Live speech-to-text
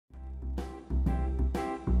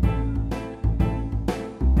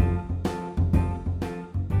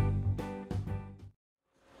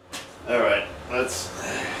let's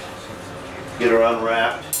get her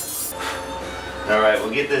unwrapped. Alright,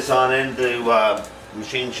 we'll get this on into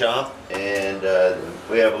machine shop, and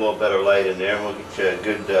we have a little better light in there, and we'll get you a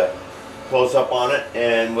good close up on it,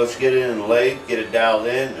 and let's get it in the lathe, get it dialed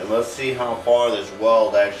in, and let's see how far this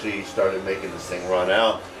weld actually started making this thing run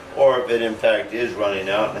out, or if it in fact is running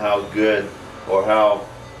out, and how good or how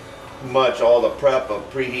much all the prep of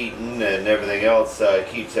preheating and everything else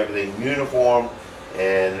keeps everything uniform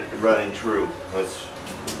and running true.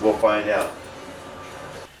 We'll find out.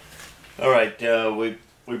 Alright,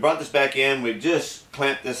 we brought this back in. We just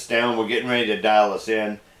clamped this down. We're getting ready to dial this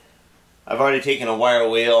in. I've already taken a wire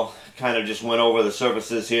wheel, kind of just went over the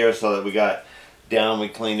surfaces here so that we got down, we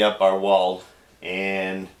cleaned up our weld,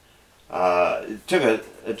 and took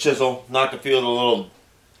a chisel, knocked a few of the little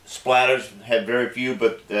splatters, had very few,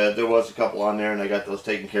 but there was a couple on there, and I got those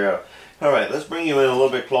taken care of. Alright, let's bring you in a little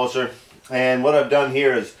bit closer, and what I've done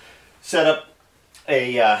here is set up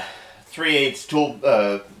a 3/8 tool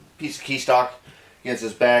piece of key stock against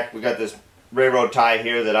this back. We got this railroad tie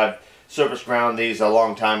here that I've surface ground these a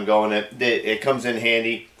long time ago, and it comes in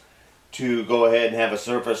handy to go ahead and have a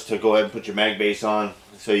surface to go ahead and put your mag base on,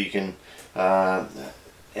 so you can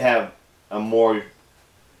have a more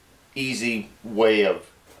easy way of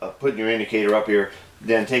putting your indicator up here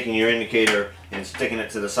than taking your indicator and sticking it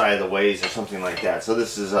to the side of the ways or something like that. So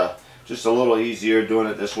this is just a little easier doing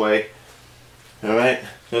it this way. Alright,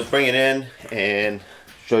 so let's bring it in and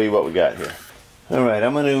show you what we got here. Alright,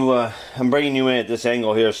 I'm bringing you in at this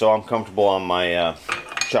angle here so I'm comfortable on my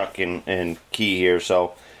chuck and key here.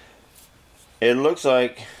 So it looks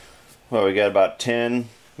like, well, we got about 10,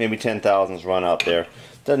 maybe 10 thousandths run out there.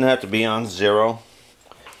 Doesn't have to be on 0.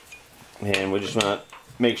 And we just want to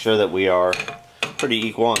make sure that we are pretty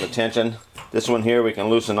equal on the tension. This one here we can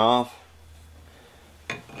loosen off.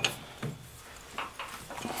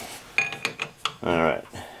 Alright,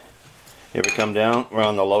 here we come down, we're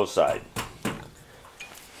on the low side.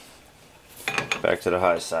 Back to the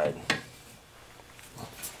high side.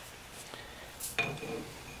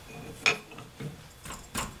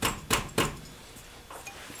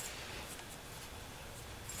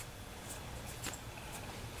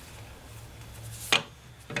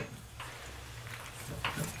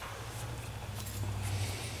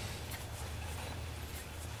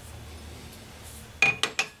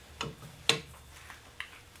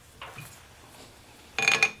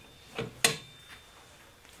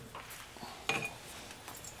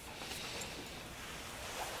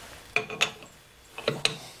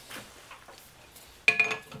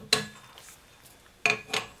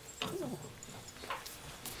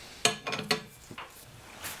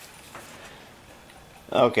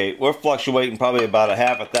 Okay, we're fluctuating probably about a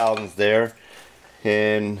half a thousandth there,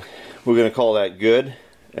 and we're going to call that good.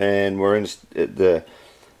 And we're in the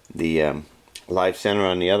live center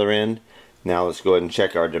on the other end. Now let's go ahead and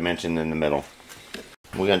check our dimension in the middle.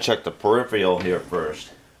 We're going to check the peripheral here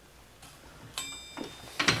first.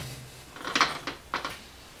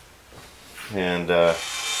 And we're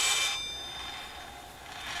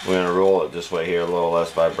going to roll it this way here, a little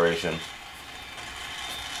less vibration.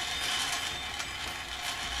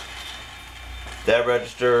 That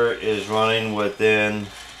register is running within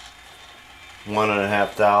 1.5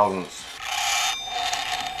 thousandths.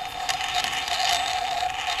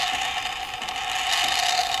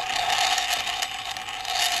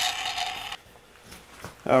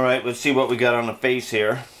 Alright, let's see what we got on the face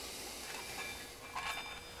here.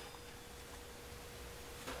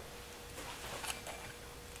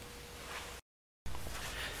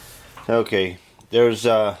 Okay, there's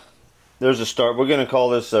a start. We're going to call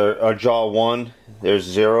this our jaw 1. There's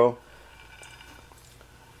 0.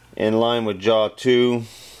 In line with jaw 2,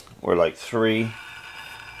 we're like 3.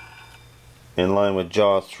 In line with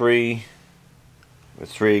jaw 3, we're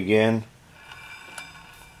 3 again.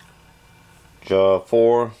 Jaw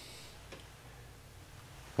 4,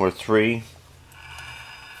 we're 3.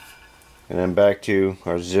 And then back to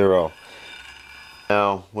our 0.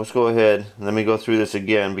 Now, let's go ahead and let me go through this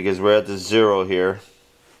again because we're at the 0 here.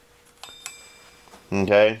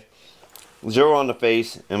 Okay, 0 on the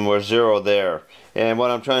face, and we're 0 there. And what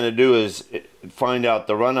I'm trying to do is find out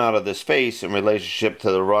the run out of this face in relationship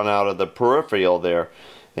to the run out of the peripheral there.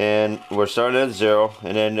 And we're starting at 0,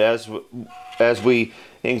 and then as we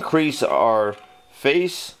increase our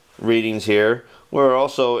face readings here, we're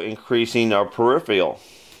also increasing our peripheral.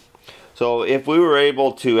 So if we were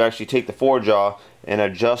able to actually take the forejaw and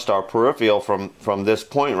adjust our peripheral from this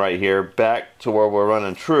point right here back to where we're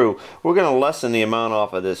running true, we're going to lessen the amount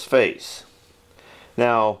off of this face.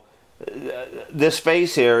 Now, this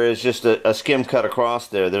face here is just a skim cut across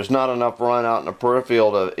there. There's not enough run out in the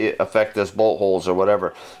peripheral to affect this bolt holes or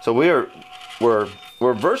whatever. So we're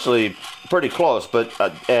virtually pretty close, but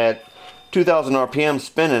at 2,000 RPM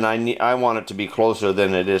spinning, I want it to be closer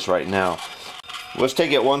than it is right now. Let's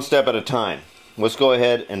take it one step at a time. Let's go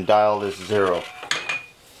ahead and dial this 0.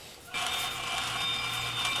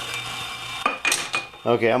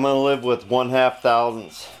 Okay, I'm going to live with 1/2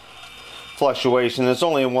 thousandths fluctuation. It's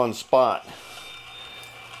only in one spot.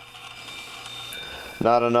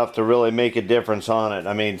 Not enough to really make a difference on it.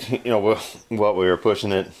 I mean, you know, what we were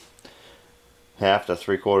pushing it 1/2 to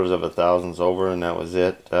 3/4 of a thousandths over, and that was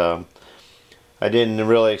it. I didn't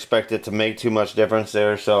really expect it to make too much difference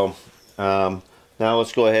there, so now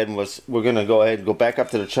let's go ahead and we're going to go ahead and go back up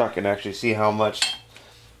to the chuck and actually see how much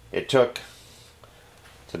it took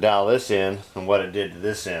to dial this in and what it did to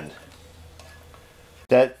this end.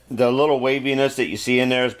 The little waviness that you see in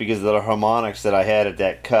there is because of the harmonics that I had at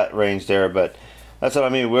that cut range there, but that's what I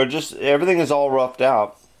mean. We're just, everything is all roughed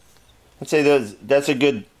out. I'd say that's a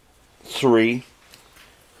good 3.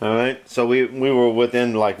 Alright, so we were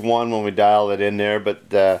within like 1 when we dialed it in there, but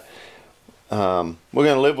we're going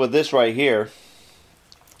to live with this right here.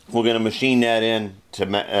 We're going to machine that in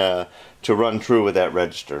to run true with that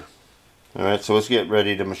register. Alright, so let's get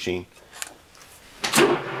ready to machine.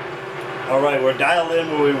 Alright, we're dialed in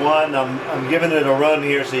where we want. I'm giving it a run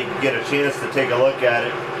here so you can get a chance to take a look at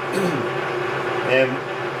it. And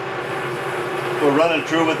we're running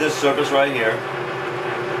true with this surface right here.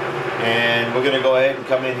 And we're going to go ahead and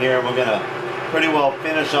come in here and we're going to pretty well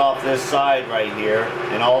finish off this side right here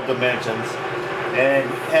in all dimensions. And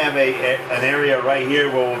have an area right here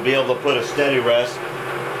where we'll be able to put a steady rest.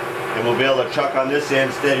 And we'll be able to chuck on this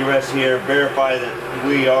end, steady rest here, verify that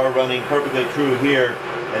we are running perfectly true here.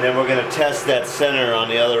 And then we're going to test that center on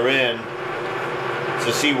the other end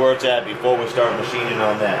to see where it's at before we start machining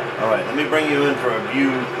on that. Alright, let me bring you in for a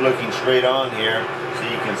view looking straight on here so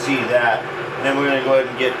you can see that. And then we're going to go ahead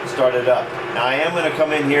and get started up. Now I am going to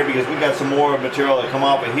come in here because we got some more material that come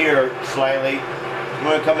off of here slightly.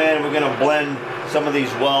 We're going to come in and we're going to blend some of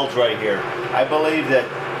these welds right here. I believe that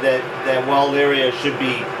weld area should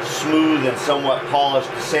be smooth and somewhat polished,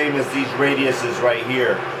 the same as these radiuses right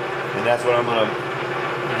here. And that's what I'm going to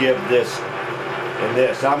give this and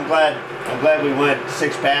this. I'm glad we went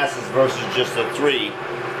 6 passes versus just a 3,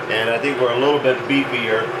 and I think we're a little bit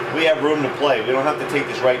beefier. We have room to play. We don't have to take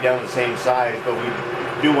this right down the same size, but we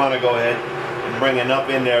do want to go ahead and bring enough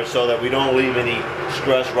in there so that we don't leave any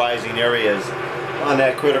stress rising areas on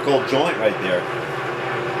that critical joint right there.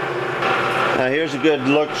 Now here's a good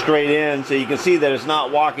look straight in so you can see that it's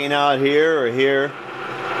not walking out here or here.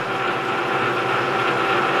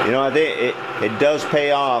 You know, I think it does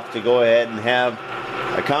pay off to go ahead and have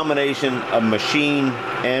a combination of machine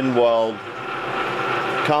and weld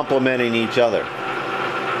complementing each other.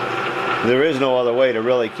 There is no other way to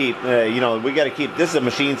really keep, you know, we got to keep, this is a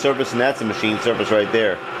machine surface and that's a machine surface right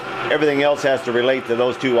there. Everything else has to relate to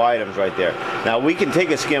those 2 items right there. Now we can take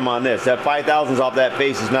a skim on this. That 5 thousandths off that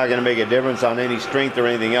face is not going to make a difference on any strength or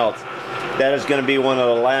anything else. That is going to be one of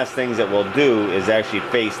the last things that we'll do, is actually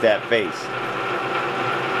face that face.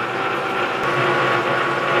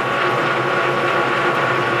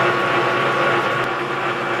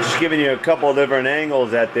 Giving you a couple of different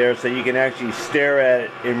angles at there so you can actually stare at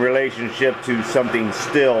it in relationship to something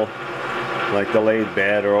still, like the lathe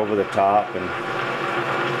bed or over the top. And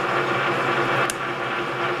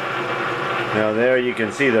now there you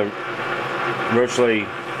can see the virtually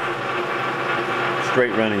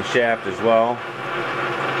straight running shaft as well.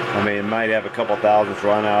 I mean, it might have a couple thousandths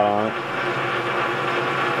run out on it.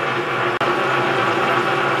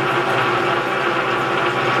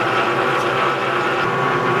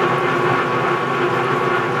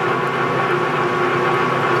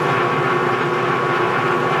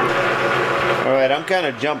 I'm kind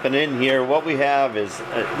of jumping in here. What we have is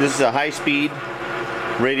this is a high-speed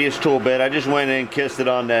radius tool bit. I just went in and kissed it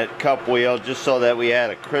on that cup wheel just so that we had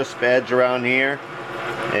a crisp edge around here,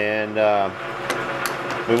 and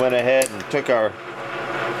we went ahead and took our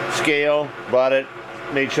scale, brought it,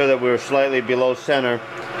 made sure that we were slightly below center.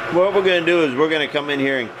 What we're going to do is we're going to come in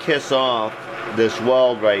here and kiss off this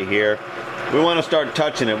weld right here. We want to start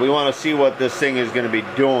touching it. We want to see what this thing is going to be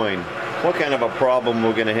doing, what kind of a problem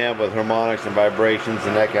we're going to have with harmonics and vibrations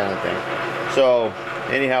and that kind of thing. So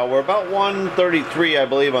anyhow, we're about 133 I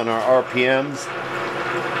believe on our RPMs,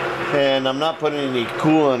 and I'm not putting any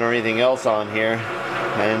coolant or anything else on here,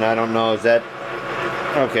 and I don't know, is that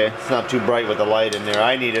okay? It's not too bright with the light in there.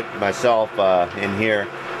 I need it myself in here.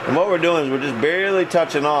 And what we're doing is we're just barely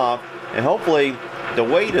touching off, and hopefully the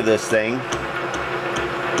weight of this thing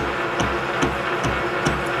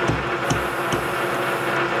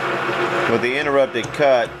with the interrupted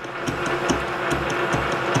cut.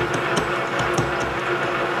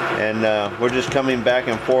 And we're just coming back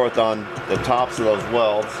and forth on the tops of those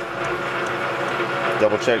welds.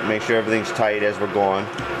 Double check, make sure everything's tight as we're going.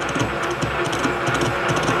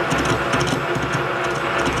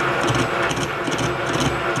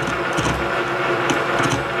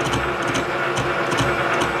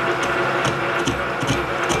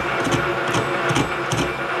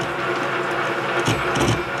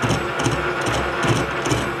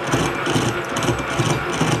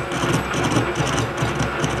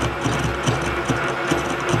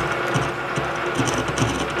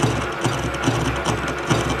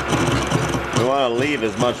 Leave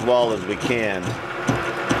as much weld as we can.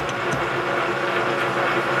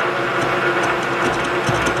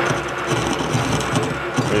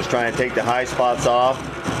 We're just trying to take the high spots off,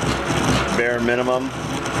 bare minimum.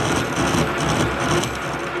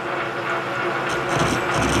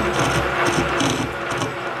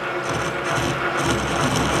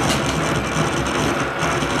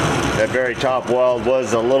 That very top weld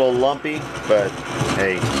was a little lumpy, but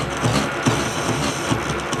hey.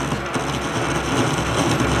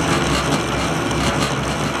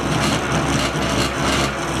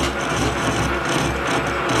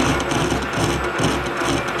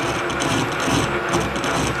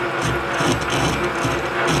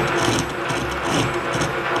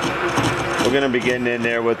 We're going to be getting in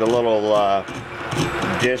there with a little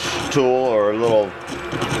dish tool or a little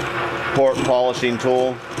port polishing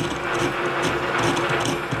tool.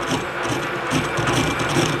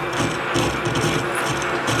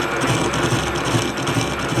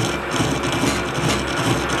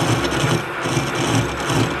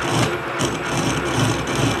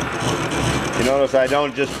 You notice I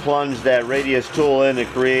don't just plunge that radius tool in to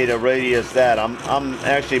create a radius that. I'm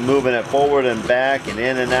actually moving it forward and back and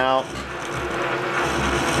in and out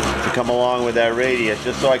come along with that radius,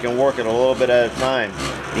 just so I can work it a little bit at a time.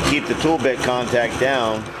 You keep the tool bit contact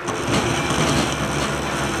down.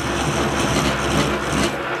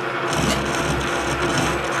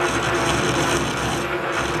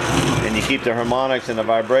 And you keep the harmonics and the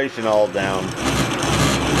vibration all down.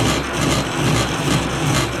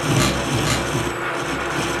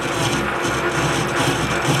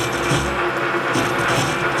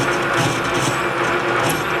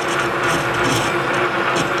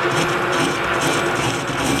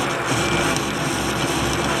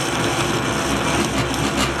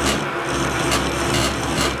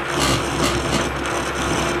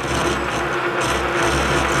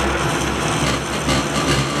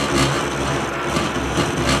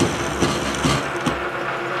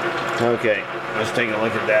 Okay, let's take a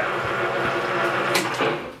look at that.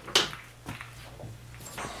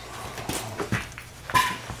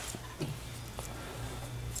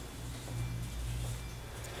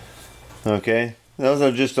 Okay, those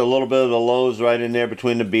are just a little bit of the lows right in there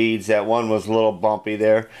between the beads. That one was a little bumpy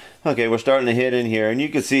there. Okay, we're starting to hit in here, and you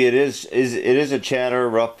can see it is a chatter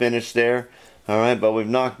rough finish there. All right, but we've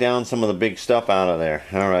knocked down some of the big stuff out of there.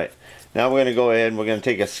 All right, now we're going to go ahead and we're going to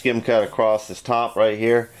take a skim cut across this top right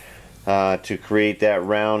here. To create that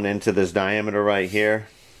round into this diameter right here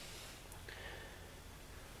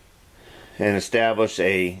and establish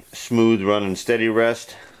a smooth run and steady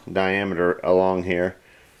rest diameter along here.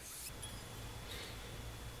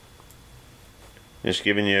 Just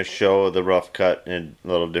giving you a show of the rough cut and a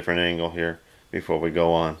little different angle here before we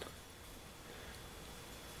go on.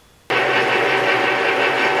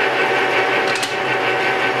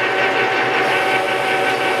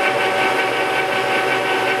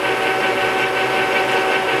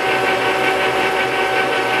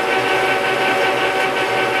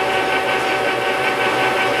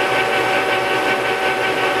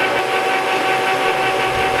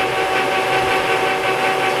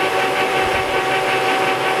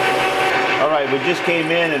 We just came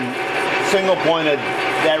in and single pointed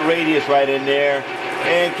that radius right in there,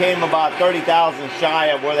 and came about 30 thousandths shy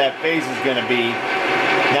of where that face is going to be.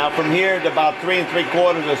 Now from here to about 3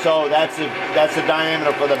 3/4 or so, that's the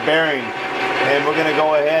diameter for the bearing, and we're going to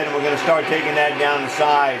go ahead and we're going to start taking that down to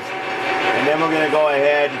size, and then we're going to go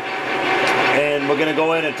ahead and we're going to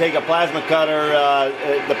go in and take a plasma cutter,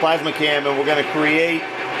 the PlasmaCAM, and we're going to create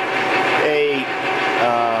a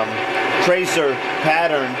tracer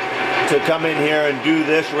pattern to come in here and do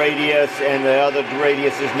this radius and the other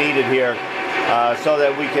radius is needed here, so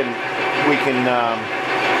that we can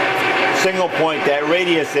single point that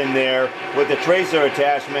radius in there with the tracer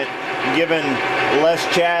attachment, given less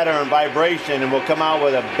chatter and vibration, and we'll come out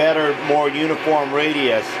with a better, more uniform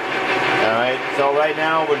radius. Alright, so right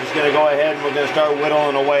now we're just going to go ahead and we're going to start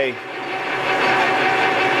whittling away.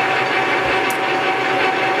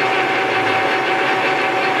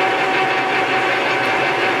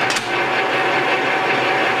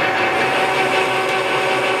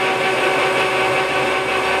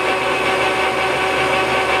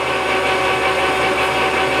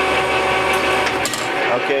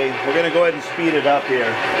 going to go ahead and speed it up here.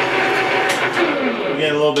 We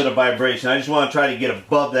get a little bit of vibration. I just want to try to get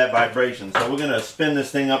above that vibration. So we're going to spin this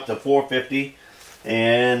thing up to 450,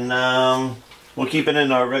 and we'll keep it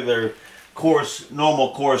in our regular course,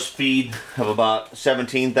 normal course speed of about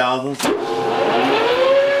 17 thousandths. See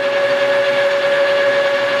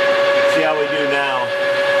how we do now.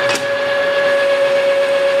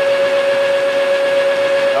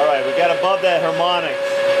 Alright, we got above that harmonics.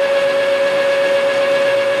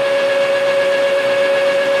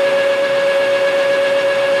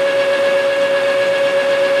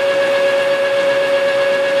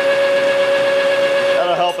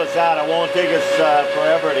 Us out. It won't take us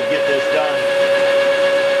forever to get this done.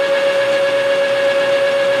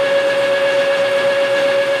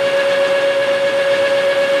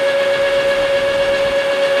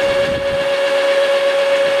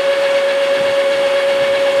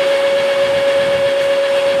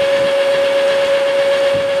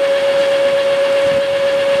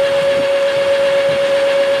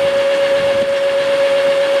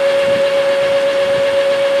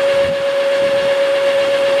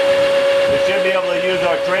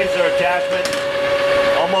 Tracer attachment,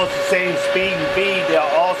 almost the same speed and feed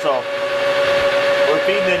also. We're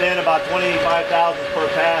feeding it in about 25 thousandths per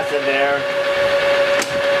pass in there.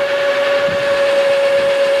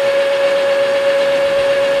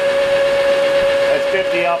 That's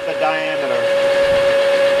 50 off the diameter.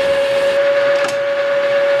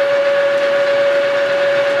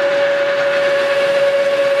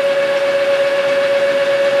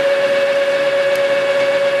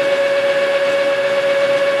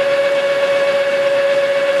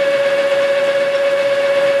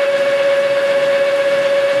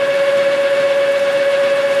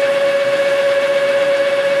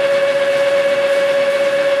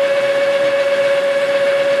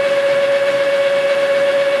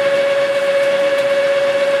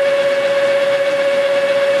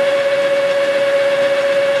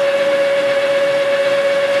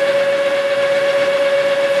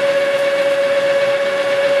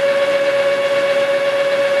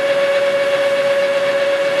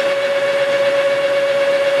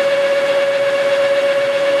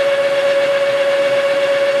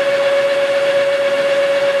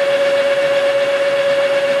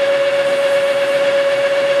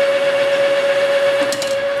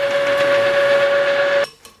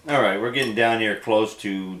 We're getting down here close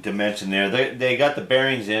to dimension there. They got the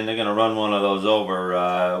bearings in. They're going to run one of those over.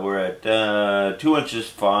 We're at 2 inches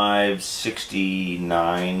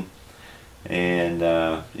 569, and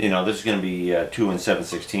you know, this is going to be 2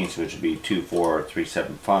 7/16, which would be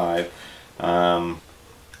 24375. And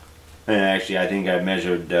actually, I think I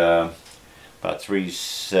measured about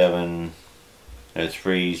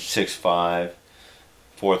 365.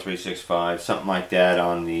 4365, something like that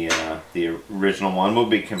on the original one. We'll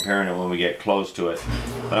be comparing it when we get close to it.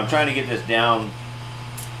 But I'm trying to get this down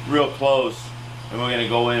real close, and we're going to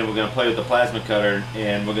go in and we're going to play with the plasma cutter,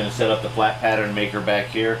 and we're going to set up the flat pattern maker back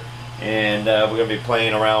here, and we're going to be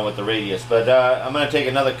playing around with the radius. But I'm going to take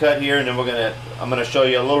another cut here, and then I'm going to show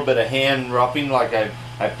you a little bit of hand roughing, like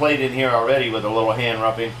I played in here already with a little hand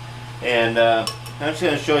roughing, and I'm just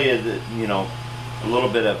going to show you a little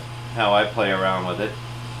bit of how I play around with it.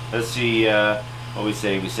 Let's see what we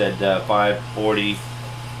say. We said 540,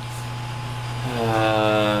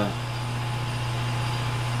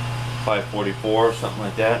 544, something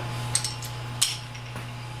like that.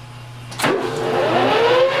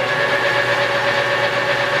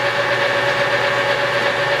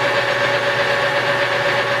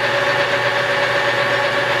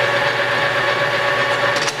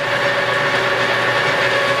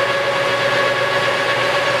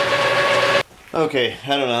 Okay,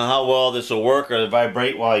 I don't know how well this will work or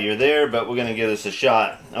vibrate while you're there, but we're going to give this a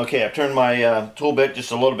shot. Okay, I've turned my tool bit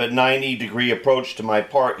just a little bit 90-degree approach to my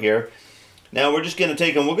part here. Now we're just going to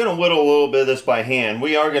take and we're going to whittle a little bit of this by hand.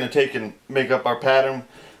 We are going to take and make up our pattern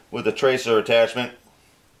with a tracer attachment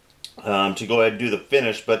to go ahead and do the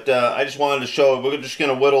finish, but I just wanted to show, we're just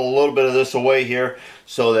going to whittle a little bit of this away here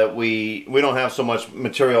so that we don't have so much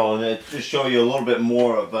material on it. Just show you a little bit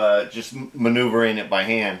more of just maneuvering it by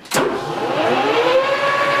hand.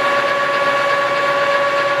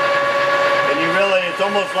 And you really, it's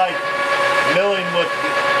almost like milling with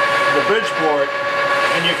the Bridgeport,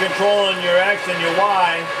 and you're controlling your X and your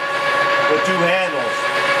Y with two handles.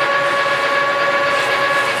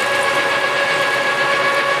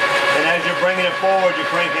 And as you're bringing it forward, you're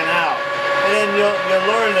cranking out. And then you'll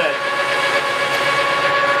learn that.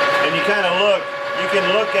 And you kind of look, you can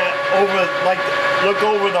look at look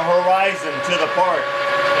over the horizon to the part.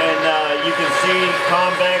 And you can see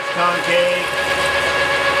convex, concave.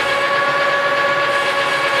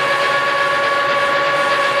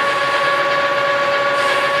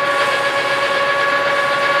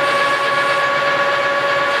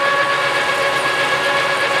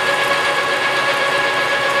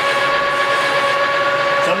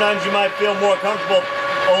 sometimes you might feel more comfortable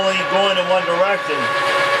only going in one direction.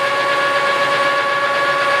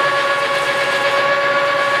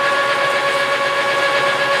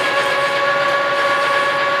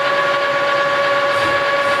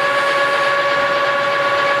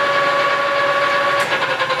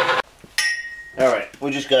 Alright, we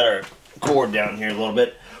just got our cord down here a little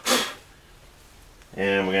bit.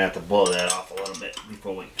 And we're going to have to blow that off a little bit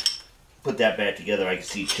before we put that back together. I can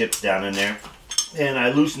see chips down in there. And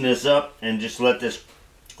I loosen this up and just let this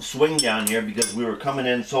swing down here because we were coming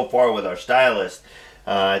in so far with our stylus.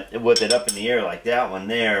 With it up in the air like that one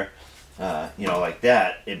there, you know, like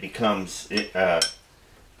that, it becomes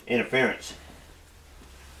interference.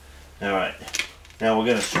 Alright, now we're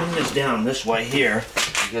going to swing this down this way here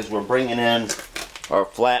because we're bringing in our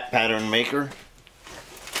flat pattern maker.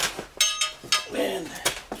 And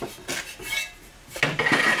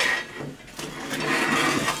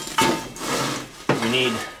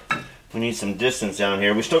we need some distance down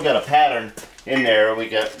here. We still got a pattern in there. We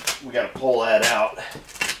got to pull that out.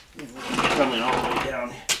 Coming all the way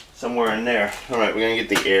down somewhere in there. All right, we're gonna get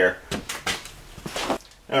the air.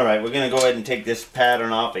 All right, we're gonna go ahead and take this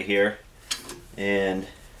pattern off of here and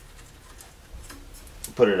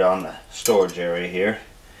put it on the storage area here.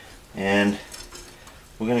 And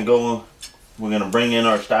we're gonna bring in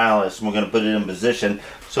our stylus and we're gonna put it in position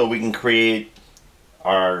so we can create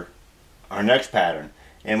our next pattern.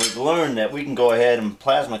 And we've learned that we can go ahead and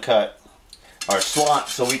plasma cut our slot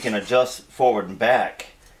so we can adjust forward and back.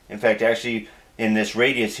 In fact, actually in this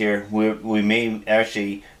radius here, we may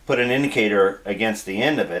actually put an indicator against the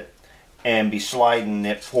end of it and be sliding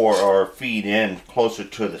it for our feed in closer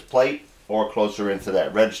to the plate or closer into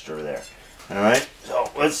that register there. Alright, so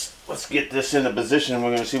let's get this into position and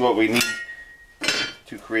we're going to see what we need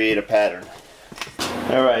to create a pattern.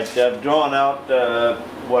 Alright, I've drawn out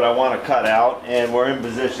what I want to cut out and we're in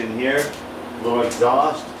position here. A little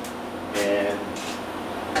exhaust and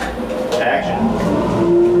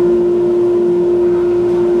action.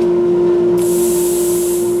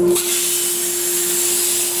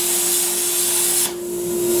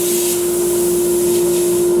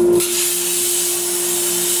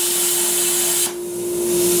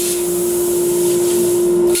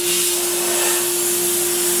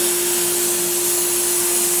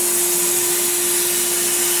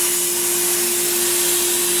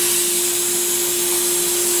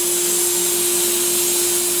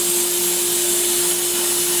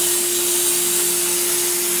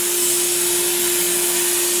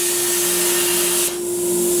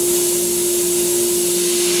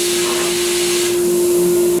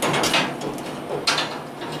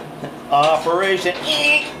 Operation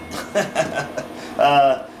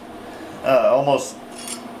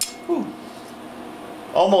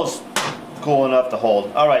almost cool enough to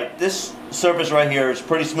hold. Alright, this surface right here is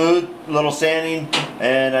pretty smooth, a little sanding,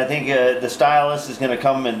 and I think the stylus is going to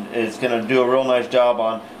come and it's going to do a real nice job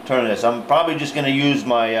on turning this. I'm probably just going to use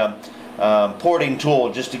my porting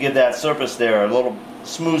tool just to give that surface there a little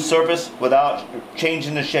smooth surface without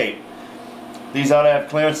changing the shape. These ought to have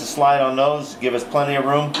clearance to slide on those, give us plenty of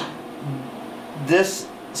room. This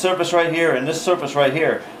surface right here and this surface right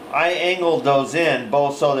here, I angled those in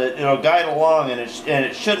both so that it'll guide along and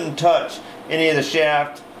it shouldn't touch any of the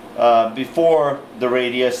shaft before the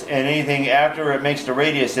radius, and anything after it makes the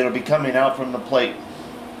radius, it'll be coming out from the plate.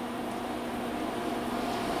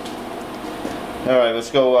 Alright, let's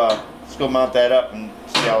go mount that up and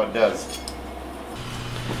see how it does.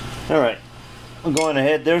 Alright, we're going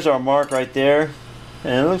ahead. There's our mark right there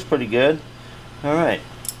and it looks pretty good. Alright,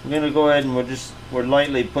 we're going to go ahead and we're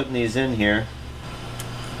lightly putting these in here.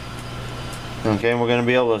 Okay, and we're going to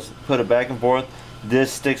be able to put it back and forth.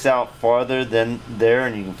 This sticks out farther than there,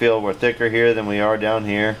 and you can feel we're thicker here than we are down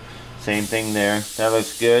here. Same thing there. That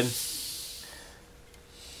looks good.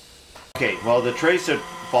 Okay, well, the tracer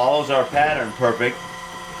follows our pattern perfect.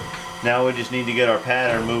 Now we just need to get our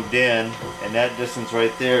pattern moved in, and that distance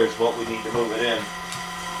right there is what we need to move it in.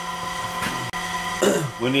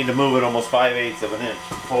 We need to move it almost 5/8 of an inch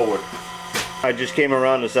forward. I just came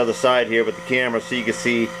around this other side here with the camera so you can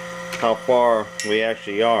see how far we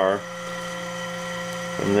actually are.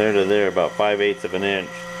 From there to there, about 5/8 of an inch.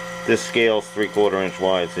 This scale's 3/4 inch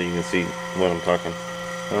wide, so you can see what I'm talking.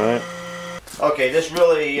 Alright. Okay, this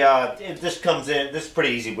really, this comes in, this is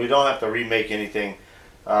pretty easy. We don't have to remake anything.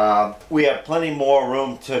 We have plenty more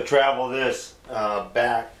room to travel this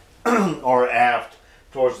back or aft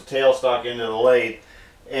towards the tailstock into the lathe.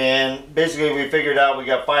 And basically we figured out we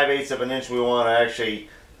got 5/8 of an inch we want to actually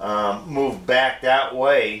move back that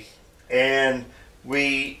way. And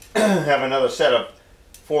we have another set of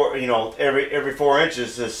every 4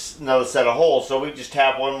 inches is another set of holes. So we just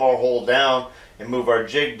tap one more hole down and move our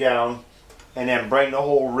jig down, and then bring the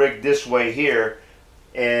whole rig this way here,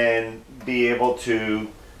 and be able to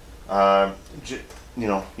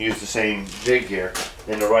use the same jig here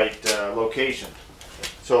in the right location.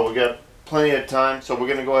 So we got plenty of time. So we're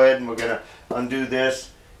going to go ahead and we're going to undo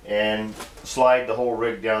this and slide the whole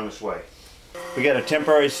rig down this way. We got a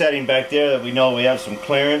temporary setting back there that we know we have some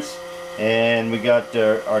clearance, and we got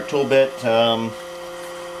our tool bit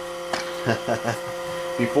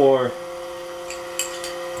before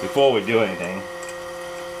we do anything.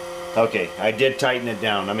 Okay, I did tighten it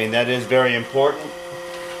down. I mean, that is very important.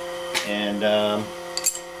 And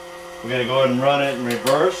we're going to go ahead and run it in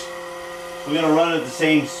reverse. We're going to run it at the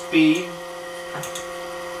same speed.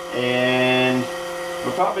 And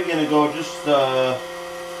we're probably going to go just,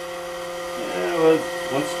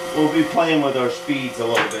 we'll be playing with our speeds a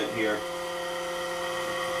little bit here.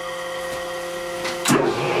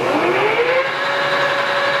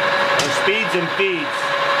 Our speeds and feeds.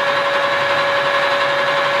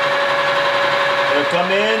 It'll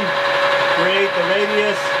come in, create the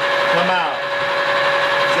radius, come out.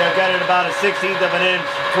 See, I've got it about a 1/16 of an inch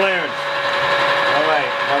clearance.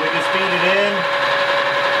 Alright, now we just feed it in.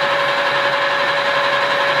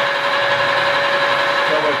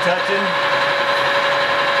 So we're touching.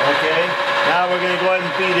 Okay, now we're going to go ahead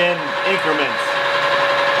and feed in increments.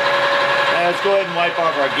 Now let's go ahead and wipe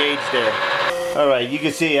off our gauge there. Alright, you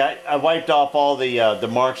can see I wiped off all the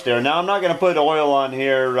marks there. Now I'm not going to put oil on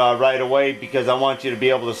here right away, because I want you to be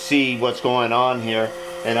able to see what's going on here.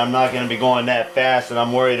 And I'm not going to be going that fast, and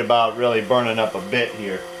I'm worried about really burning up a bit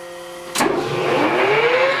here.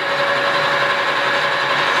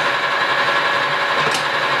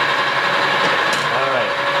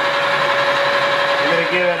 Alright. I'm going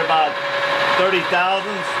to give it about 30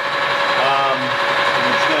 thousandths. I'm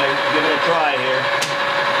just going to give it a try here.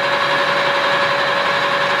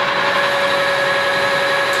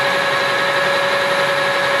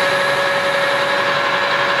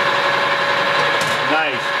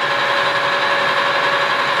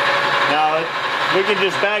 We can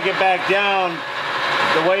just back it back down.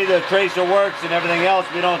 The way the tracer works and everything else,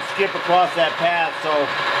 we don't skip across that path, so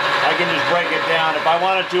I can just break it down. If I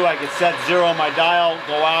wanted to, I could set 0 on my dial,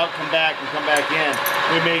 go out, come back, and come back in.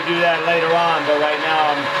 We may do that later on, but right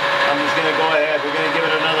now I'm just going to go ahead. We're going to give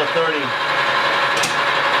it another 30.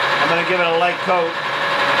 I'm going to give it a light coat.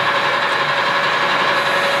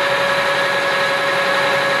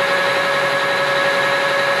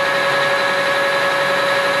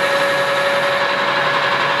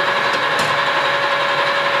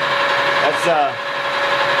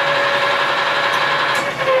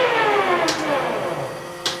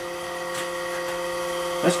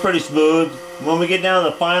 That's pretty smooth. When we get down to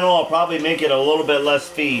the final, I'll probably make it a little bit less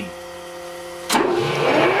feed. Alright,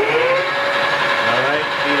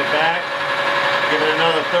 feed it back. Give it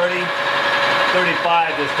another 30,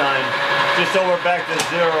 35 this time. Just so we're back to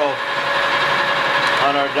 0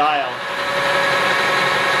 on our dial.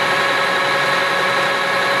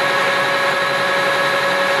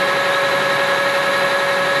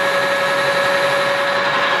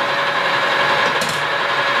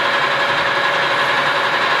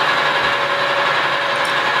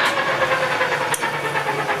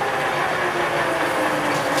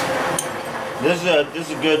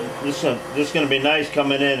 This is going to be nice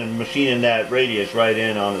coming in and machining that radius right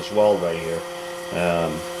in on this weld right here.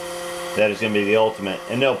 That is going to be the ultimate,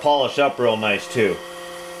 and they'll polish up real nice too.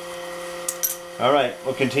 All right,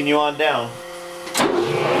 we'll continue on down.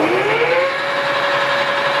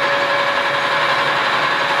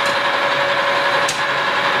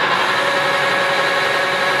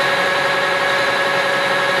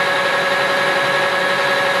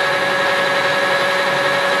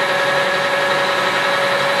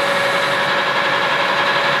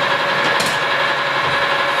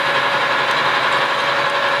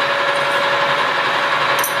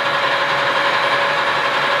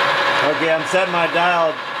 Okay, I'm setting my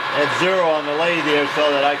dial at 0 on the lathe here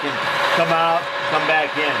so that I can come out, come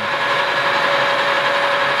back in.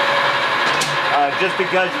 Just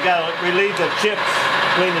because you got to relieve the chips,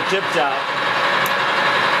 clean the chips out.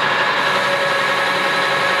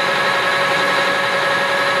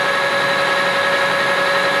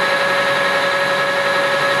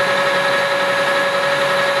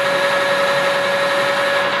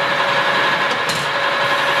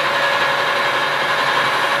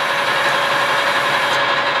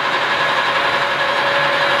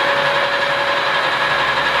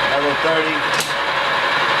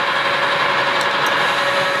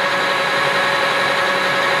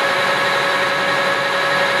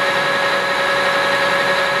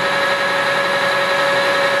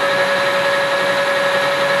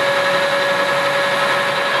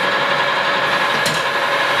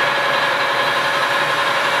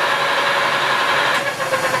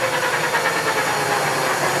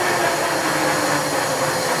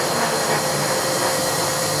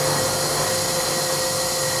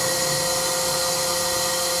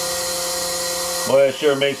 Boy, it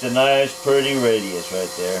sure makes a nice, pretty radius right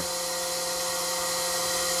there.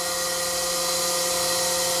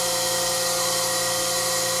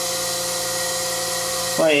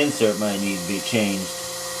 My insert might need to be changed.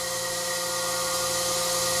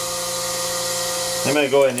 I'm going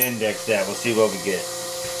to go ahead and index that. We'll see what we get.